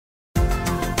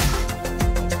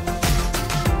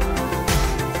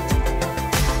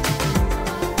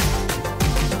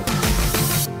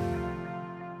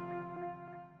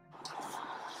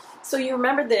So you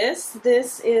remember this?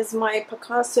 This is my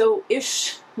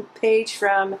Picasso-ish page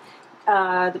from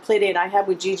the playdate I had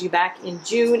with Gigi back in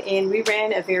June, and we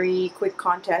ran a very quick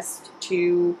contest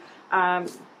to kind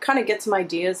of get some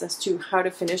ideas as to how to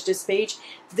finish this page.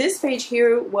 This page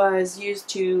here was used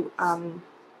to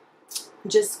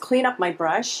just clean up my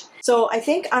brush. So I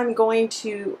think I'm going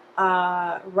to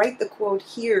write the quote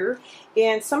here,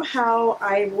 and somehow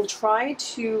I will try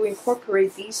to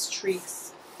incorporate these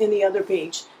streaks in the other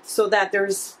page so that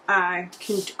there's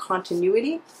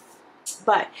continuity.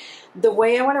 But the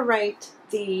way I want to write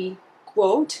the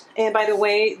quote, and by the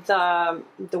way, the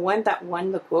one that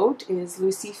won the quote is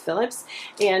Lucy Phillips,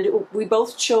 and we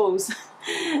both chose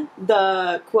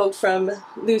the quote from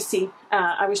Lucy.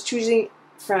 I was choosing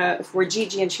for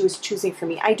Gigi and she was choosing for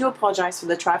me. I do apologize for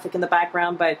the traffic in the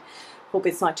background, but hope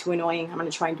it's not too annoying. I'm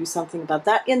going to try and do something about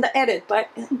that in the edit, but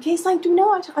in case I do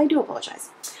not, I do apologize.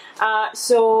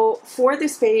 So for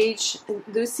this page,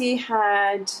 Lucy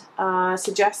had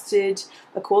suggested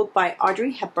a quote by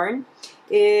Audrey Hepburn.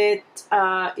 It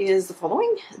is the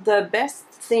following: "The best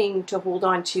thing to hold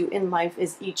on to in life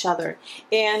is each other."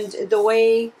 And the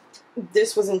way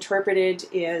this was interpreted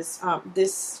is,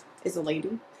 this is a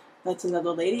lady. That's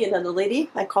another lady.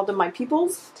 I call them my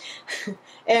peoples.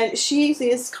 And she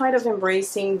is kind of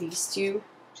embracing these two.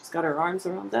 She's got her arms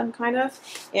around them, kind of.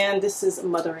 And this is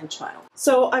mother and child.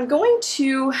 So I'm going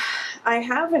to, I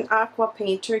have an aqua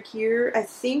painter here. I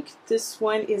think this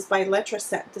one is by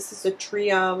Letraset. This is a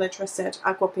Tria Letraset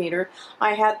aqua painter.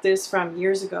 I had this from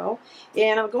years ago.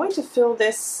 And I'm going to fill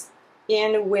this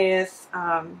in with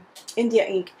India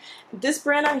ink. This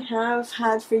brand I have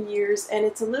had for years, and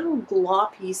it's a little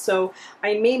gloppy, so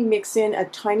I may mix in a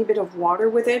tiny bit of water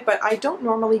with it, but I don't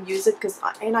normally use it because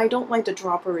I don't like the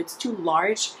dropper. It's too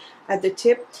large at the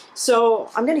tip, so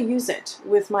I'm going to use it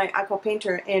with my aqua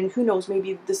painter, and who knows,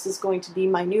 maybe this is going to be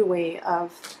my new way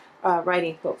of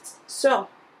writing quotes. So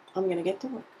I'm going to get to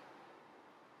work.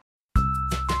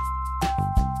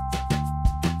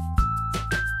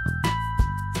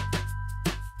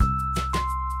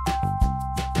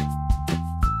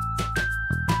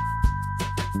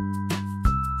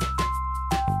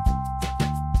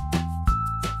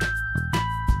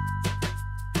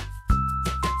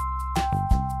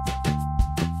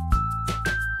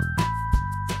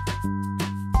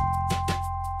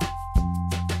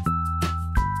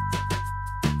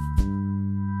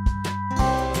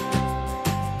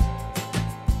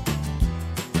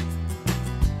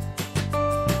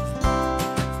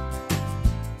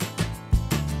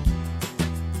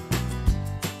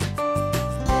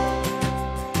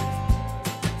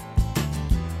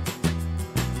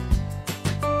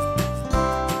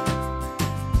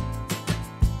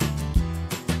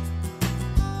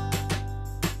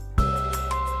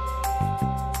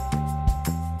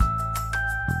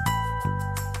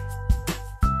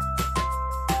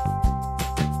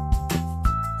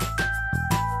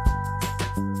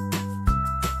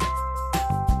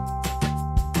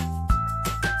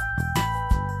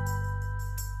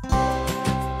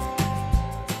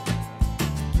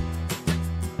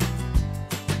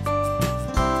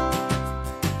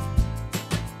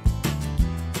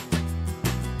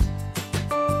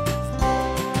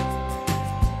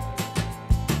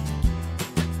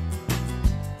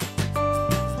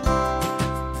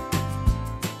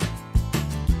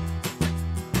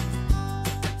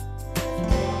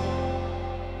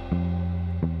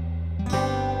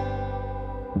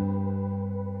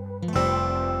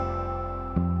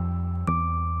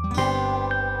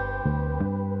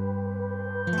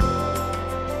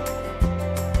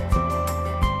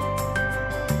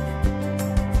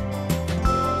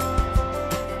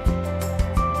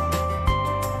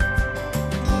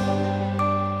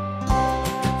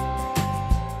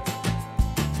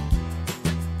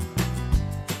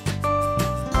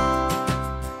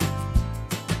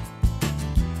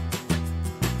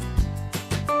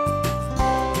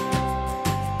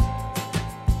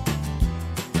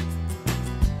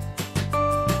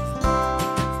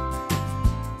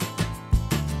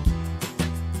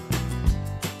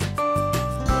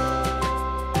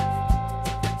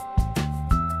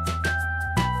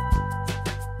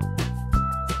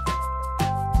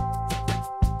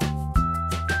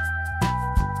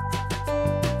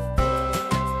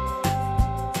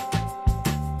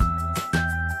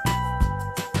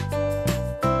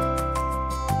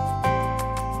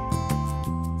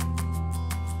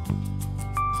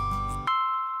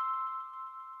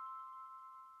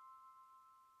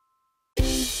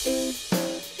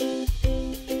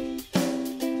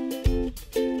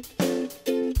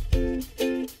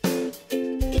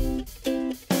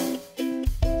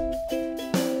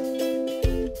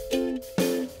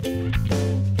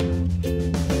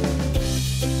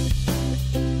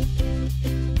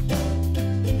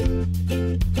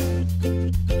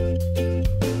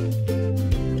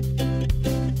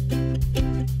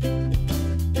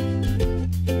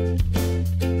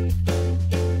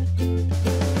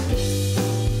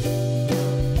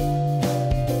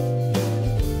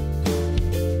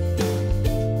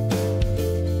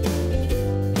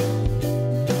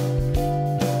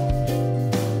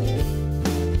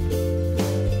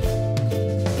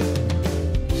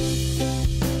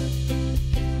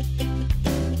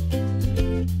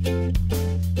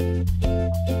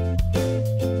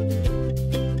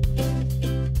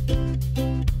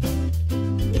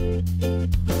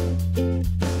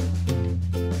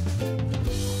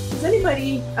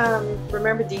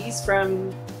 remember these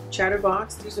from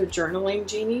Chatterbox? These are journaling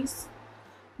genies.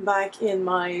 Back in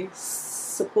my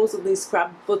supposedly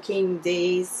scrapbooking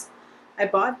days, I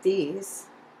bought these.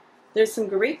 There's some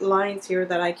great lines here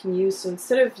that I can use. So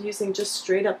instead of using just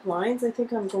straight up lines, I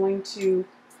think I'm going to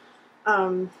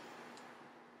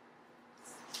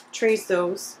trace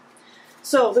those.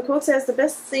 So the quote says, the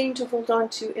best thing to hold on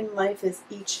to in life is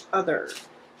each other.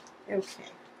 Okay.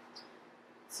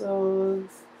 So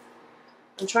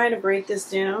I'm trying to break this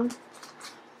down.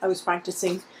 I was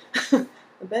practicing. The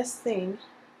best thing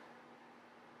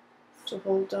to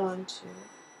hold on to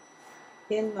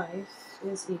in life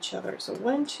is each other. So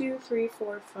 1, 2, 3,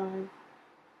 4,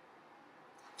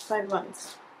 5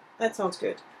 lines. That sounds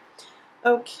good.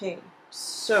 Okay,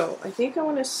 so I think I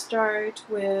want to start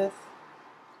with,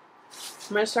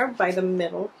 I'm going to start by the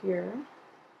middle here.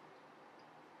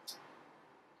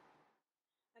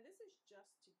 And this is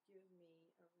just to give me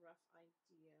a rough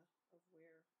idea of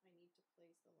where I need to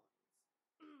place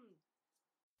the lines.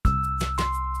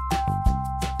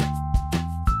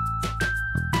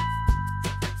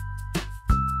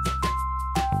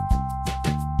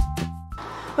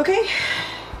 Okay,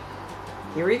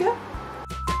 here we go.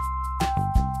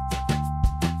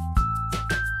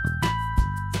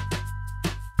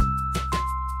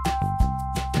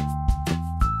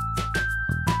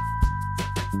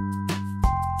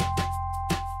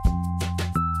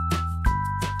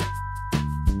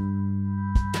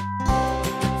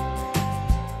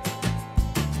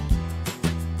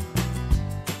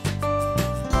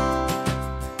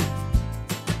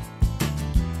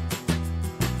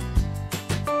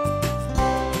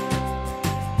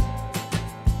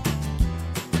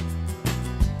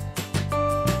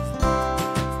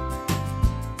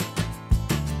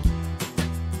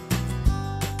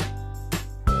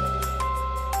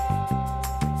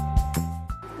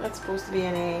 That's supposed to be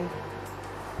an A.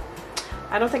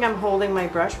 I don't think I'm holding my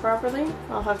brush properly.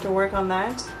 I'll have to work on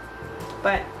that,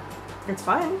 but it's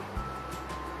fine.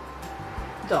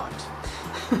 Don't.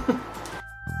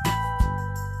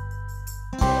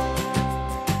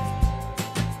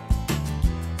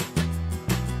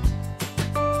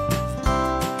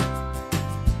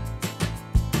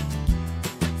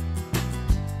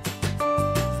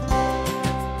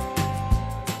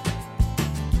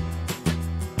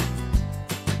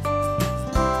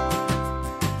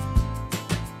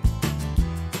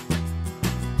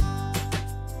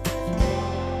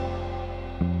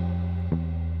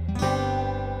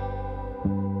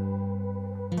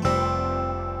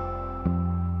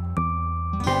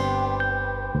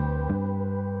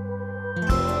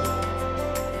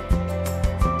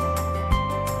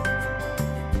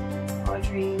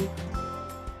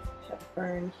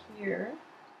 Burn here.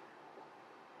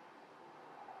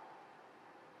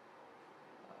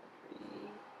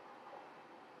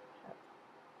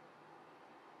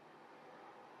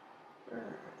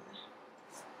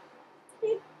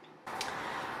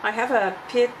 I have a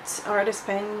Pitt artist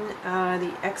pen,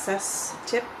 the XS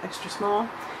tip, extra small,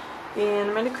 and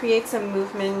I'm going to create some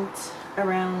movement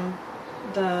around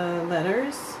the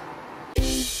letters.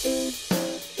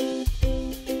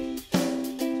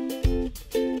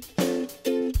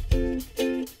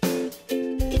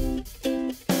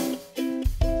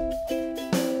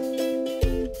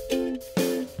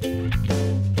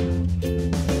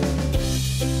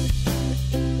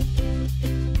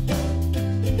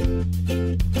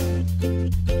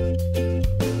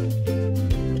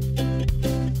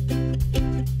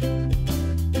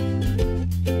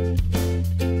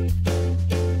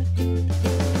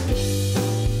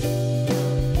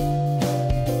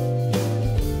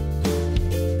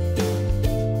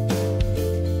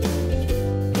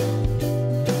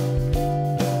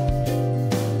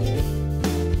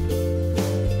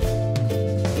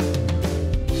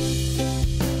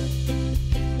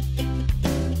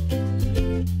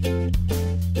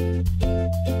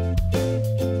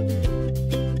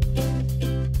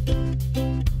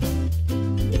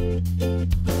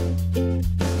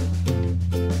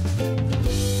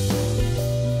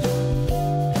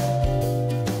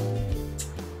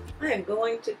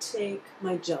 To take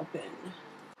my gel pen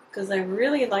because I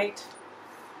really liked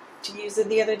to use it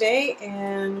the other day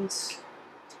and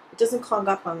it doesn't clog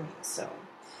up on me, so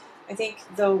I think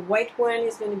the white one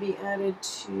is going to be added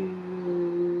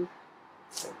to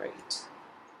the right,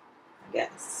 I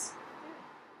guess.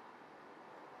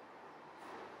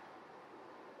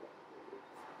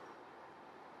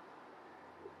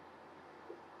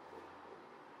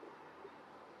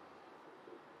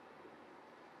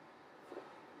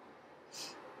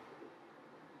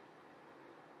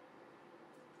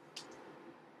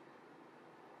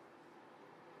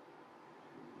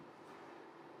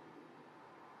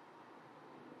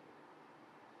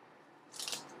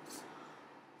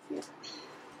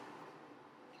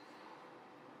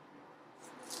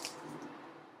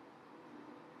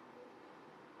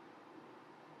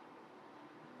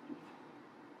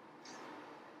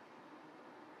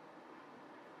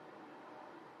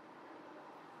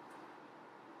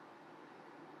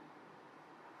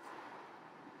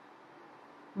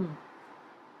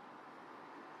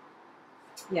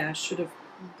 Yeah, I should have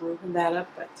broken that up,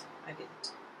 but I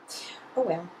didn't. Oh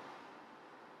well.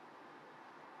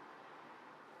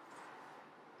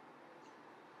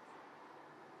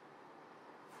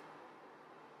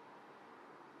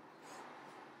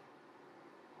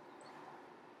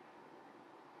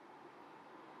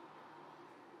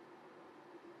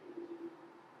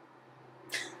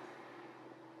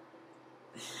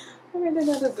 I made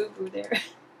another boo-boo there.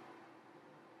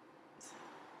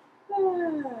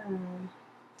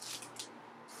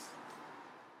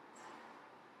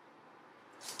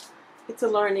 It's a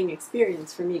learning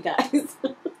experience for me, guys.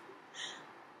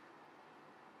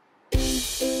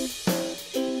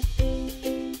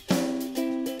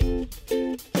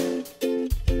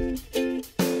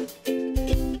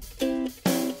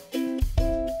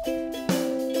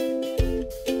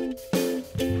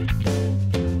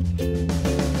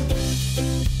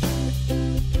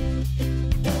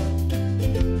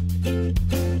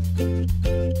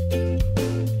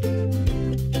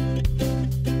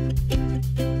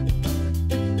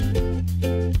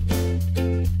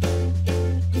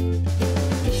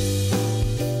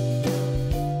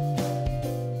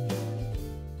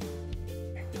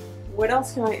 What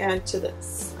else can I add to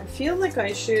this? I feel like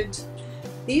I should...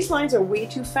 These lines are way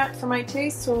too fat for my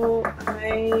taste, so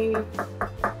I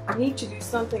need to do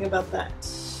something about that.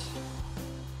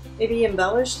 Maybe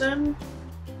embellish them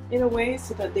in a way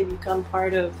so that they become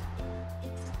part of,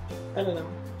 I don't know,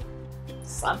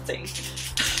 something.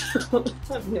 I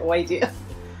have no idea.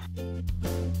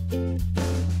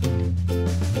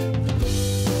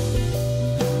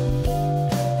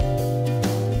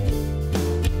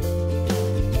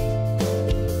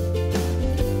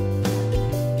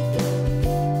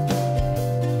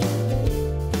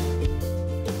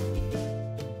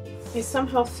 I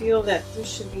somehow feel that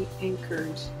this should be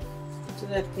anchored to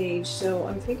that page, so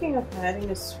I'm thinking of adding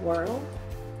a swirl.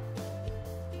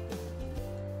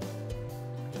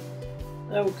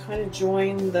 That would kind of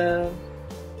join the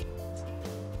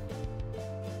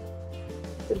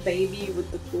baby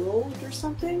with the gold or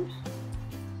something.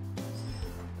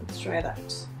 Let's try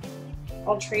that.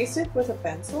 I'll trace it with a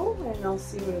pencil and I'll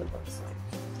see what it looks like.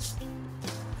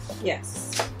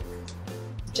 Yes,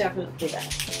 definitely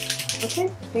that.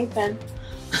 Okay, pink pen.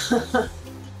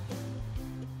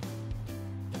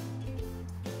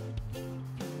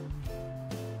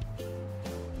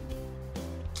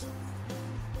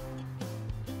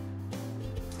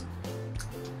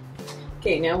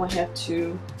 Okay, now I have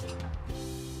to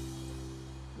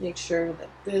make sure that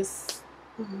this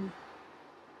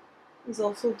is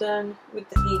also done with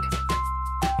the ink.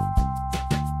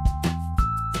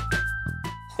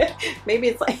 Maybe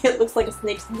it's like it looks like a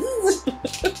snake's.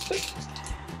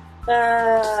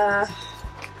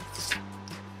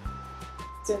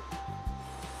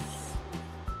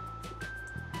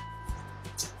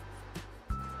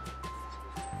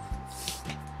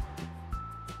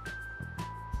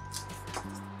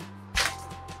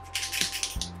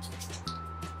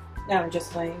 Now I'm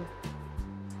just playing.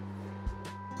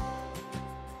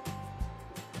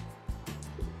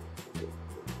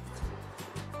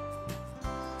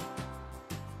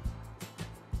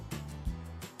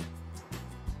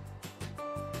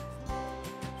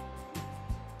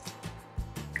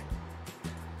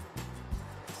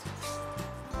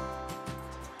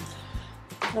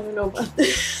 I don't know about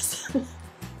this.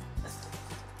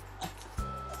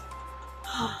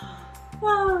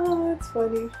 Oh, that's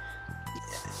funny.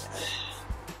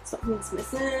 Something's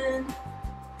missing.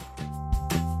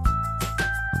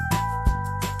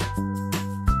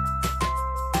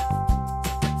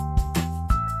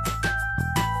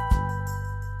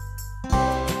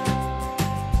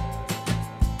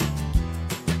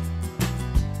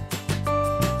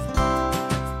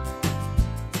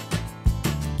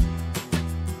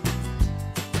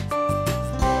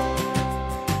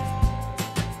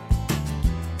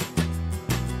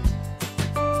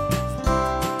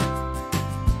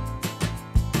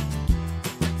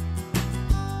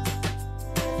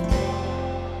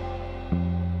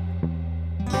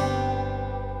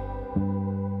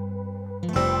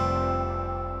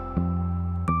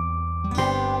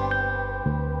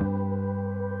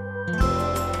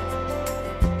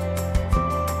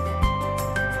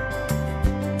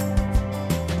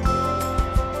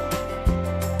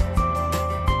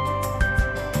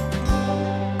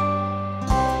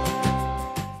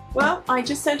 I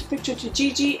just sent a picture to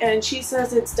Gigi and she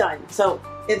says it's done, so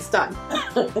it's done.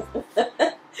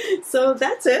 So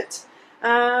that's it.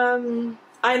 I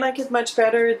like it much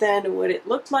better than what it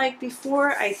looked like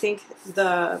before. I think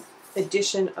the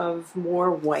addition of more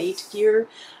white here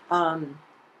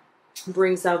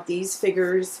brings out these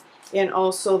figures, and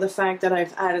also the fact that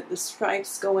I've added the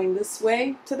stripes going this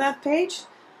way to that page.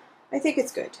 I think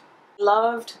it's good.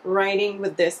 Loved writing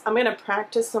with this. I'm going to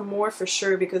practice some more for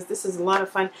sure because this is a lot of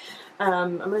fun.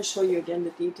 I'm going to show you again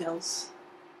the details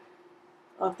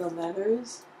of the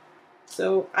letters.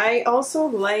 So I also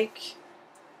like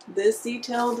this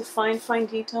detail, the fine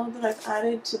detail that I've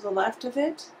added to the left of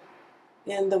it,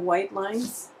 and the white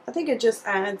lines. I think it just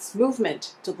adds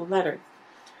movement to the letter,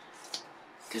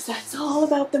 because that's all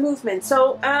about the movement.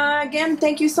 So again,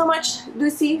 thank you so much,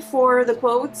 Lucy, for the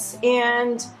quotes.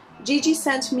 And Gigi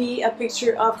sent me a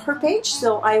picture of her page,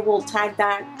 so I will tag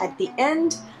that at the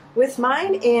end with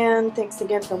mine. And thanks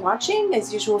again for watching.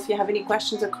 As usual, if you have any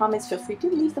questions or comments, feel free to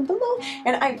leave them below,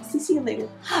 and I will see you later.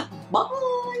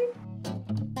 Bye!